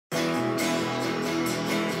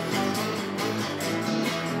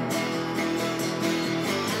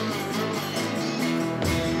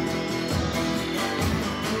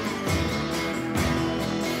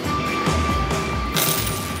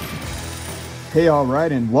Hey, all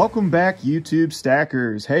right, and welcome back, YouTube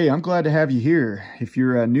stackers. Hey, I'm glad to have you here. If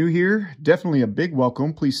you're new here, definitely a big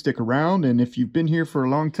welcome. Please stick around, and if you've been here for a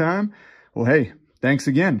long time, well, hey, thanks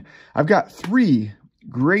again. I've got 3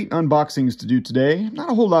 great unboxings to do today. Not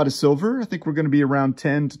a whole lot of silver. I think we're going to be around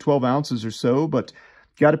 10 to 12 ounces or so, but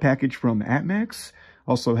got a package from Apmex.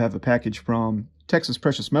 Also have a package from Texas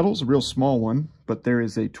Precious Metals, a real small one, but there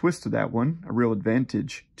is a twist to that one, a real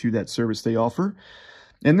advantage to that service they offer.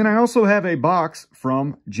 And then I also have a box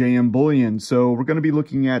from JM Bullion. So we're going to be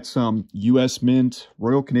looking at some US Mint,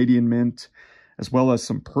 Royal Canadian Mint, as well as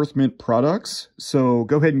some Perth Mint products. So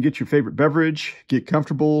go ahead and get your favorite beverage, get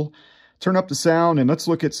comfortable, turn up the sound, and let's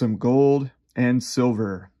look at some gold and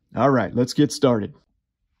silver. All right, let's get started.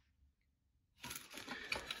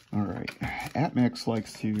 All right, Apmex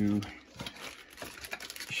likes to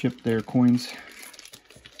ship their coins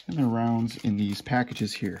and their rounds in these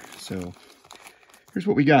packages here. So here's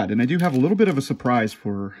what we got. And I do have a little bit of a surprise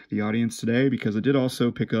for the audience today because I did also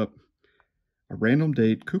pick up a random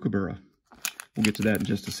date kookaburra. We'll get to that in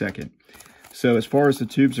just a second. So as far as the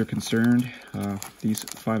tubes are concerned, these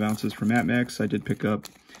 5 ounces from Apmex, I did pick up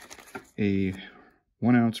a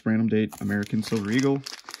 1 ounce random date American Silver Eagle.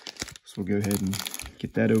 So we'll go ahead and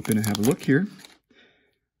get that open and have a look here.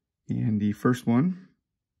 And the first one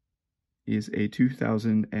is a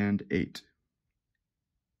 2008.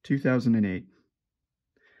 2008.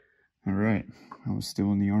 All right, I was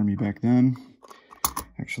still in the Army back then.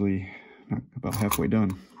 Actually, about halfway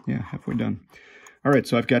done. Yeah, halfway done. All right,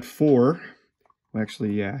 so I've got 4. Well,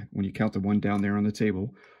 actually, yeah, when you count the one down there on the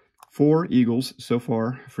table. 4 Eagles so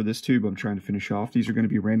far for this tube I'm trying to finish off. These are going to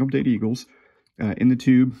be random date Eagles. In the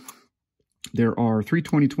tube, there are 3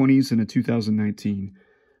 2020s and a 2019.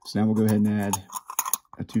 So now we'll go ahead and add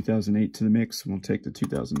a 2008 to the mix. We'll take the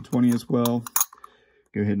 2020 as well.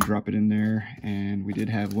 Go ahead and drop it in there. And we did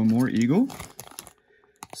have one more Eagle.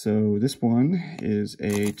 So this one is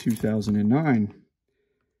a 2009.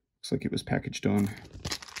 Looks like it was packaged on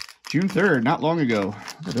June 3rd, not long ago.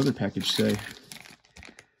 What did that other package say?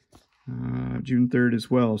 June 3rd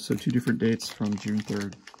as well. So 2 different dates from June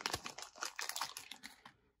 3rd.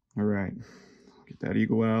 All right. Get that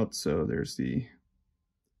Eagle out. So there's the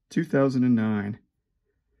 2009.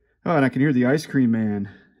 Oh, and I can hear the Ice Cream Man.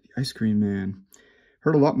 The Ice Cream Man.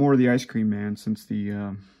 Heard a lot more of the Ice Cream Man since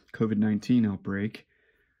the COVID-19 outbreak.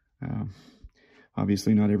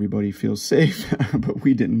 Obviously, not everybody feels safe, but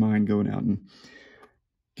we didn't mind going out and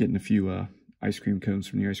getting a few ice cream cones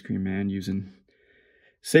from the Ice Cream Man using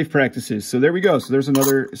safe practices. So there we go. So there's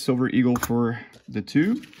another Silver Eagle for the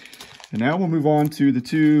tube. And now we'll move on to the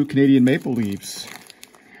 2 Canadian Maple Leafs.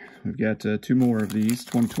 We've got 2 more of these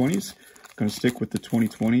 2020s. Going to stick with the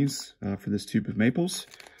 2020s for this tube of maples.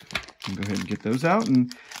 I'll go ahead and get those out.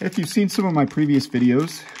 And if you've seen some of my previous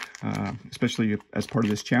videos, especially as part of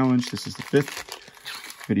this challenge, this is the 5th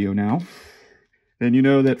video now, then you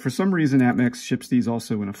know that for some reason Apmex ships these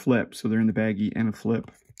also in a flip. So they're in the baggie and a flip.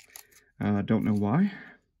 Don't know why,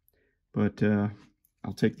 but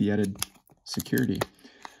I'll take the added security.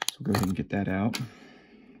 So we'll go ahead and get that out.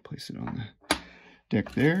 Place it on the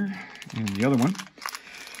deck there. And the other one.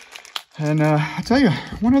 And I'll tell you,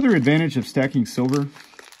 one other advantage of stacking silver,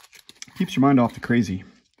 keeps your mind off the crazy.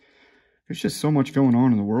 There's just so much going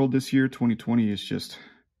on in the world this year. 2020 is just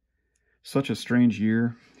such a strange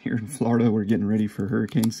year. Here in Florida, we're getting ready for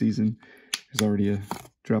hurricane season. There's already a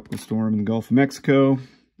tropical storm in the Gulf of Mexico.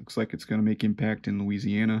 Looks like it's going to make impact in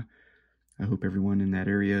Louisiana. I hope everyone in that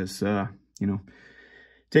area is, you know,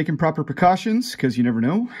 taking proper precautions because you never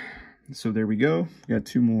know. So there we go. We got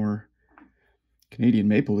 2 more Canadian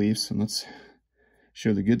Maple Leafs, and let's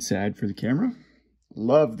show the good side for the camera.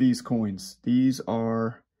 Love these coins. These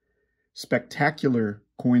are spectacular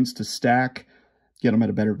coins to stack. Get them at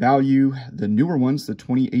a better value. The newer ones, the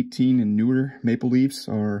 2018 and newer Maple Leafs,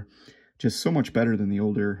 are just so much better than the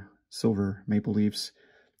older silver Maple Leafs.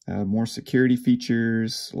 More security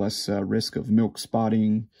features, less risk of milk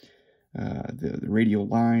spotting. The radial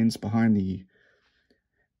lines behind the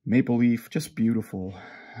Maple Leaf, just beautiful.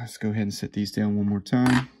 Let's go ahead and set these down one more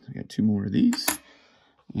time. I got 2 more of these.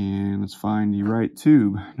 And let's find the right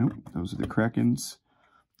tube. Nope, those are the Krakens.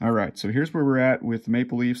 All right, so here's where we're at with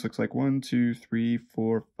Maple Leafs. Looks like 1, 2, 3,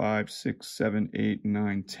 4, 5, 6, 7, 8,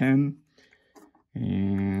 9, 10,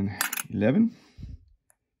 and 11,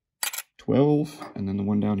 12, and then the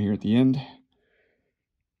one down here at the end.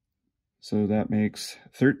 So that makes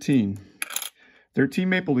 13. 13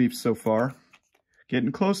 Maple Leafs so far.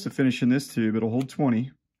 Getting close to finishing this tube. It'll hold 20.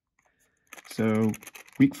 So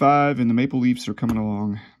week 5 and the Maple Leafs are coming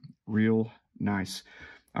along real nice.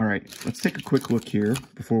 All right, let's take a quick look here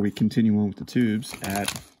before we continue on with the tubes at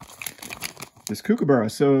this kookaburra.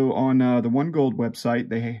 So on the OneGold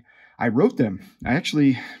website, I wrote them. I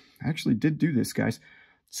actually did do this, guys.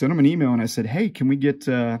 Sent them an email and I said, hey, can we get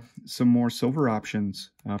some more silver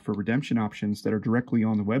options for redemption options that are directly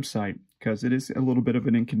on the website? Because it is a little bit of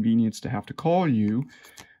an inconvenience to have to call you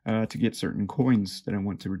to get certain coins that I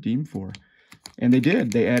want to redeem for. And they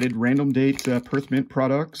did. They added random date Perth Mint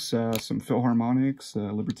products, some Philharmonics,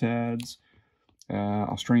 Libertads,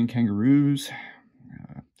 Australian Kangaroos,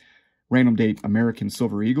 random date American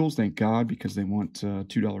Silver Eagles, thank God, because they want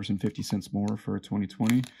 $2.50 more for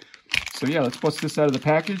 2020. So yeah, let's bust this out of the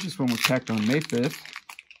package. This one was packed on May 5th.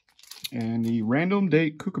 And the random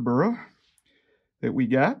date kookaburra that we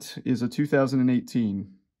got is a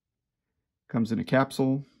 2018. Comes in a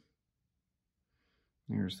capsule.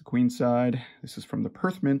 There's the queen side. This is from the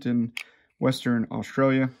Perth Mint in Western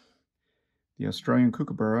Australia. The Australian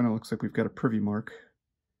kookaburra, and it looks like we've got a privy mark.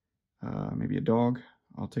 Maybe a dog.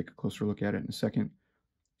 I'll take a closer look at it in a second.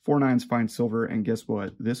 4/9 fine silver, and guess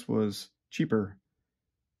what? This was cheaper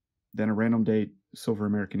than a random date silver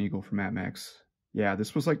American Eagle from Apmex. Yeah,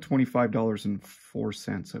 this was like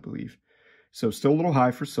 $25.04, I believe. So still a little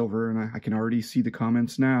high for silver, and I can already see the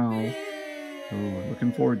comments now. Oh,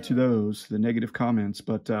 looking forward to those, the negative comments.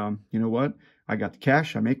 But you know what? I got the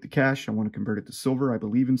cash. I make the cash. I want to convert it to silver. I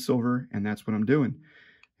believe in silver, and that's what I'm doing.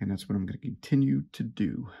 And that's what I'm going to continue to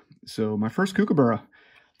do. So my first kookaburra.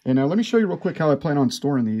 And now let me show you real quick how I plan on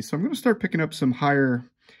storing these. So I'm going to start picking up some higher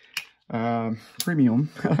premium.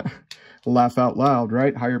 Laugh out loud,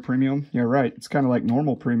 right? Higher premium. Yeah, right. It's kind of like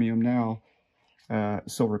normal premium now.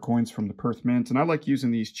 Silver coins from the Perth Mint. And I like using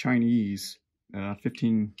these Chinese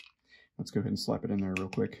 15... Let's go ahead and slap it in there real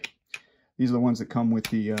quick. These are the ones that come with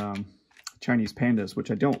the Chinese pandas, which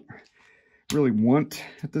I don't really want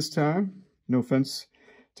at this time. No offense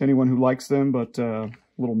to anyone who likes them, but a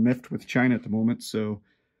little miffed with China at the moment. So,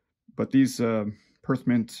 but these Perth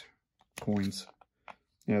Mint coins,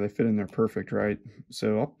 yeah, they fit in there perfect, right?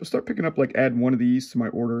 So I'll start picking up, like, add one of these to my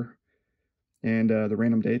order and the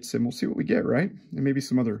random dates, and we'll see what we get, right? And maybe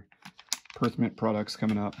some other Perth Mint products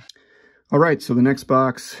coming up. All right, so the next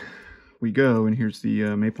box we go, and here's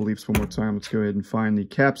the maple leaves one more time. Let's go ahead and find the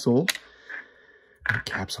capsule.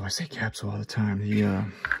 Capsule, I say capsule all the time. The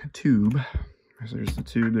tube. So there's the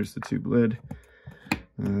tube lid.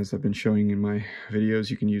 As I've been showing in my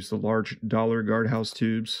videos, you can use the large dollar guardhouse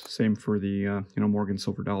tubes. Same for the you know, Morgan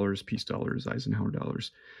silver dollars, peace dollars, Eisenhower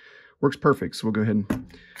dollars. Works perfect. So we'll go ahead and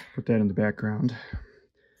put that in the background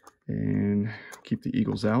and keep the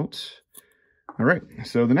eagles out. All right,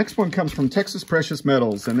 so the next one comes from Texas Precious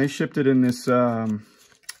Metals, and they shipped it in this USPS,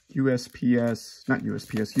 not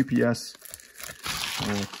USPS, UPS.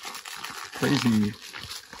 Crazy,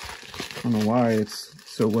 I don't know why it's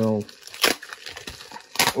so well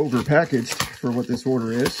over-packaged for what this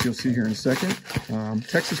order is. You'll see here in a second.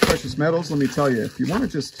 Texas Precious Metals, let me tell you, if you want to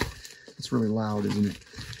just, it's really loud, isn't it?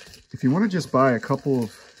 If you want to just buy a couple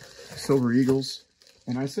of silver eagles,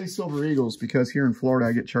 and I say silver eagles because here in Florida,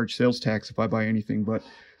 I get charged sales tax if I buy anything but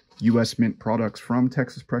U.S. mint products from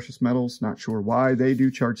Texas Precious Metals. Not sure why they do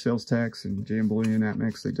charge sales tax, and JM Bullion,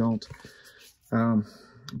 Apmex, they don't.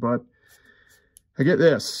 But I get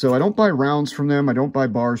this. So I don't buy rounds from them. I don't buy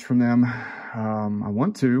bars from them. I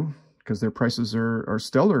want to, because their prices are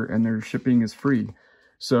stellar and their shipping is free.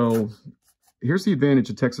 So here's the advantage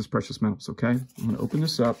of Texas Precious Metals, okay? I'm going to open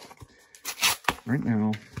this up right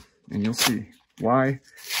now, and you'll see why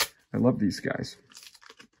I love these guys.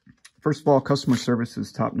 First of all, customer service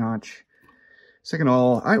is top notch. Second of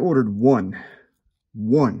all, I ordered one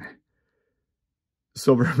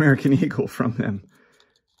silver American Eagle from them,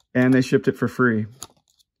 and they shipped it for free.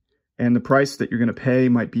 And the price that you're going to pay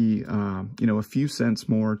might be, you know, a few cents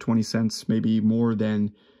more, 20 cents, maybe more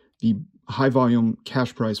than the high volume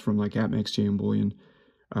cash price from like Apmex, JM Bullion.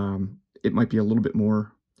 It might be a little bit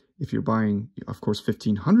more if you're buying, of course,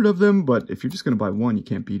 1,500 of them, but if you're just going to buy one, you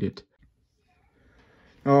can't beat it.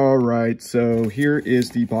 All right, so here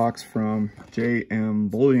is the box from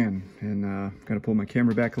JM Bullion, and I'm going to pull my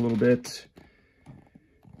camera back a little bit.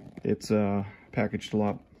 It's packaged a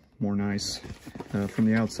lot more nice from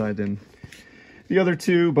the outside than the other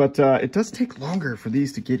two, but it does take longer for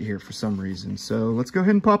these to get here for some reason. So let's go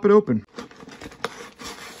ahead and pop it open.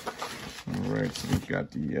 All right, so we've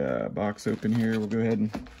got the box open here. We'll go ahead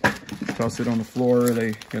and toss it on the floor.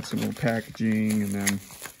 They got some little packaging, and then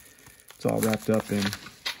it's all wrapped up in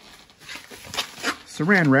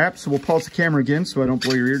saran wrap. So we'll pause the camera again so I don't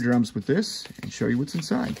blow your eardrums with this and show you what's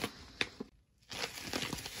inside.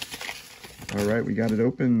 All right, we got it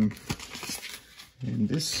open. In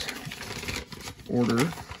this order,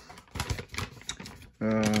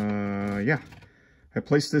 yeah, I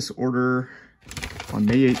placed this order on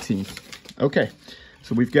May 18th. Okay,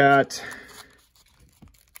 so we've got,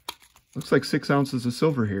 looks like 6 ounces of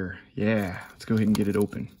silver here. Yeah, let's go ahead and get it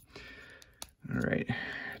open. All right,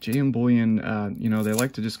 JM Bullion, you know, they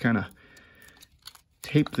like to just kind of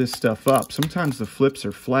tape this stuff up. Sometimes the flips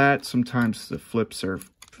are flat, sometimes the flips are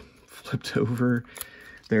flipped over.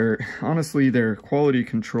 Honestly, their quality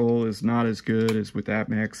control is not as good as with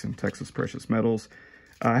Apmex and Texas Precious Metals.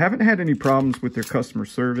 I haven't had any problems with their customer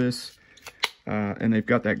service, and they've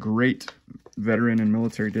got that great veteran and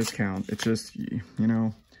military discount. It's just, you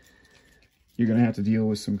know, you're going to have to deal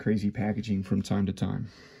with some crazy packaging from time to time.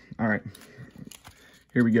 All right,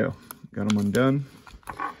 here we go. Got them undone.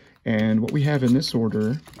 And what we have in this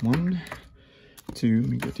order, 1, 2, let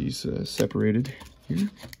me get these separated here.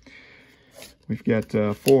 We've got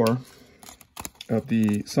 4 of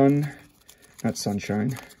the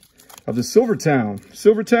of the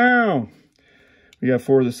Silvertown. We got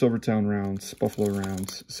 4 of the Silvertown rounds, Buffalo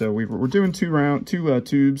rounds. So we're doing 2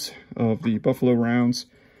 tubes of the Buffalo rounds.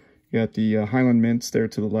 You got the Highland Mints there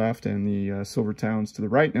to the left and the Silvertowns to the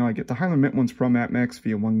right. Now I get the Highland Mint ones from Apmex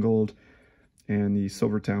via OneGold, and the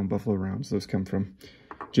Silvertown Buffalo rounds, those come from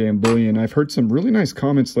JM Bullion. I've heard some really nice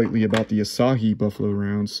comments lately about the Asahi Buffalo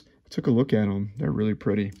rounds. I took a look at them. They're really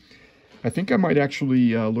pretty. I think I might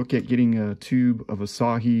actually look at getting a tube of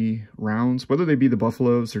Asahi rounds, whether they be the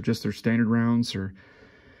Buffaloes or just their standard rounds. Or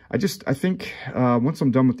I think once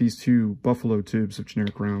I'm done with these 2 Buffalo tubes of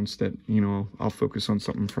generic rounds that, you know, I'll focus on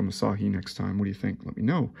something from Asahi next time. What do you think? Let me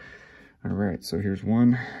know. All right, so here's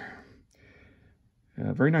one.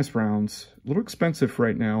 Very nice rounds. A little expensive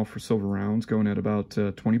right now for silver rounds, going at about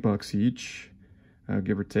 20 bucks each,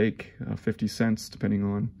 give or take 50 cents, depending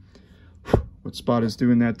on what spot is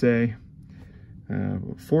doing that day.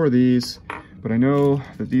 4 of these, but I know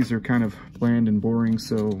that these are kind of bland and boring,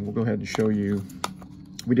 so we'll go ahead and show you.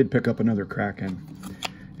 We did pick up another Kraken,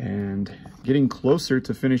 and getting closer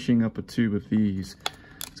to finishing up a tube of these.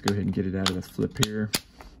 Let's go ahead and get it out of the flip here,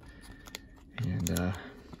 and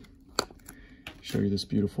show you this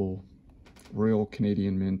beautiful Royal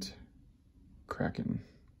Canadian Mint Kraken.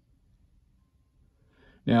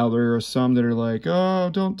 Now, there are some that are like,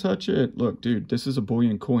 oh, don't touch it. Look, dude, this is a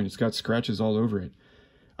bullion coin. It's got scratches all over it.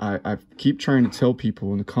 I keep trying to tell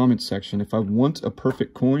people in the comments section, if I want a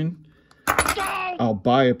perfect coin, I'll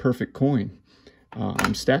buy a perfect coin.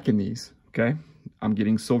 I'm stacking these, okay? I'm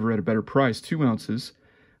getting silver at a better price, 2 ounces.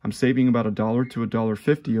 I'm saving about $1 to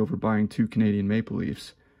 $1.50 over buying 2 Canadian Maple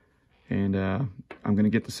Leafs. And I'm going to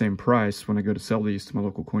get the same price when I go to sell these to my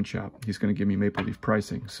local coin shop. He's going to give me Maple Leaf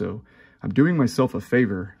pricing. So I'm doing myself a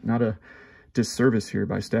favor, not a disservice here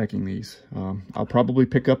by stacking these. I'll probably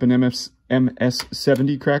pick up an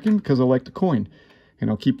MS70 Kraken because I like the coin. And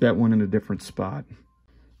I'll keep that one in a different spot.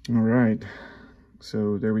 All right.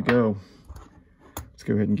 So there we go. Let's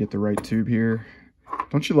go ahead and get the right tube here.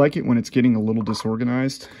 Don't you like it when it's getting a little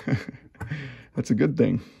disorganized? That's a good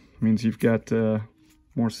thing. It means you've got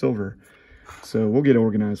more silver. So we'll get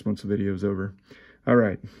organized once the video is over. All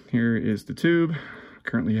right, here is the tube.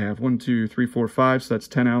 Currently have 1, 2, 3, 4, 5, so that's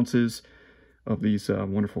 10 ounces of these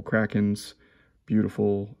wonderful Krakens.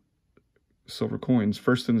 Beautiful silver coins,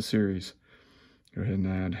 first in the series. Go ahead and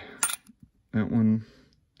add that one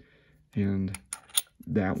and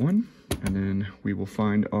that one, and then we will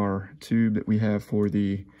find our tube that we have for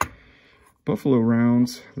the Buffalo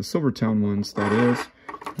rounds, the Silvertown ones, that is.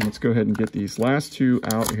 And let's go ahead and get these last 2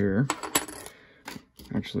 out here.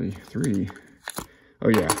 Actually, 3. Oh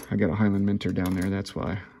yeah, I got a Highland Minter down there, that's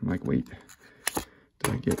why. I'm like, wait,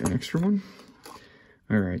 did I get an extra one?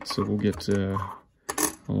 All right, so we'll get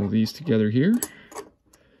all of these together here.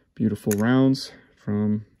 Beautiful rounds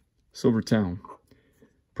from Silvertown.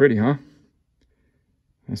 Pretty, huh?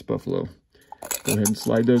 Nice Buffalo. Go ahead and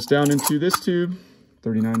slide those down into this tube,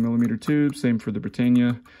 39mm tube, same for the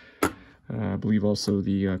Britannia. I believe also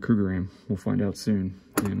the Kruger aim. We'll find out soon.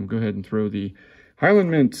 And we'll go ahead and throw the Highland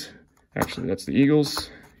Mint. Actually, that's the Eagles.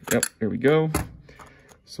 Yep, there we go.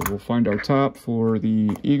 So we'll find our top for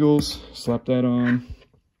the Eagles. Slap that on.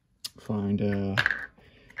 Find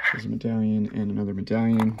there's a medallion and another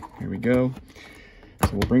medallion. There we go.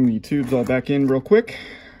 So we'll bring the tubes all back in real quick.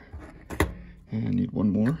 And I need one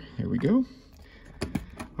more. There we go.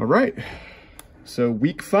 All right. So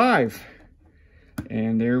week 5.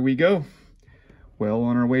 And there we go. Well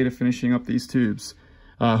on our way to finishing up these tubes.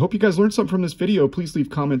 I hope you guys learned something from this video. Please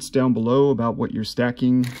leave comments down below about what you're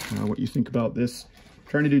stacking, what you think about this.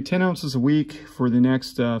 Trying to do 10 ounces a week for the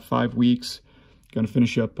next 5 weeks. Going to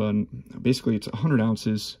finish up on, basically it's 100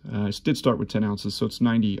 ounces. I did start with 10 ounces, so it's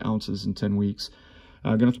 90 ounces in 10 weeks.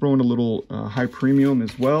 Going to throw in a little high premium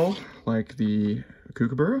as well, like the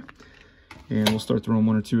Kookaburra. And we'll start throwing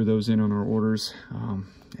 1 or 2 of those in on our orders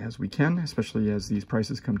as we can, especially as these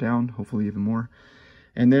prices come down, hopefully even more.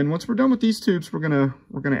 And then once we're done with these tubes, we're gonna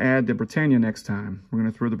add the Britannia next time. We're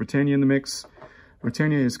gonna throw the Britannia in the mix.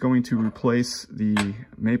 Britannia is going to replace the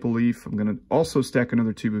Maple Leaf. I'm gonna also stack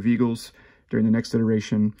another tube of Eagles during the next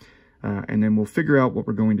iteration. And then we'll figure out what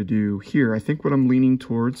we're going to do here. I think what I'm leaning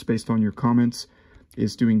towards, based on your comments,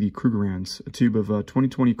 is doing the Krugerrands, a tube of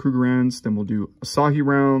 2020 Krugerrands. Then we'll do Asahi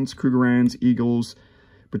rounds, Krugerrands, Eagles,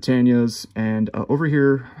 Britannias, and over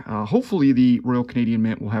here, hopefully the Royal Canadian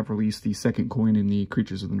Mint will have released the second coin in the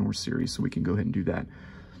Creatures of the North series, so we can go ahead and do that.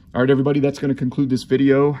 All right, everybody, that's going to conclude this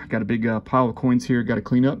video. Got a big pile of coins here, got to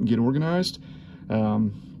clean up and get organized.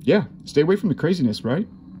 Yeah, stay away from the craziness, right?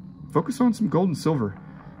 Focus on some gold and silver.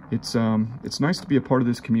 It's nice to be a part of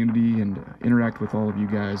this community and interact with all of you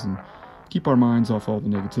guys and keep our minds off all the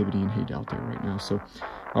negativity and hate out there right now. So,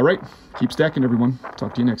 all right, keep stacking, everyone.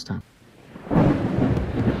 Talk to you next time.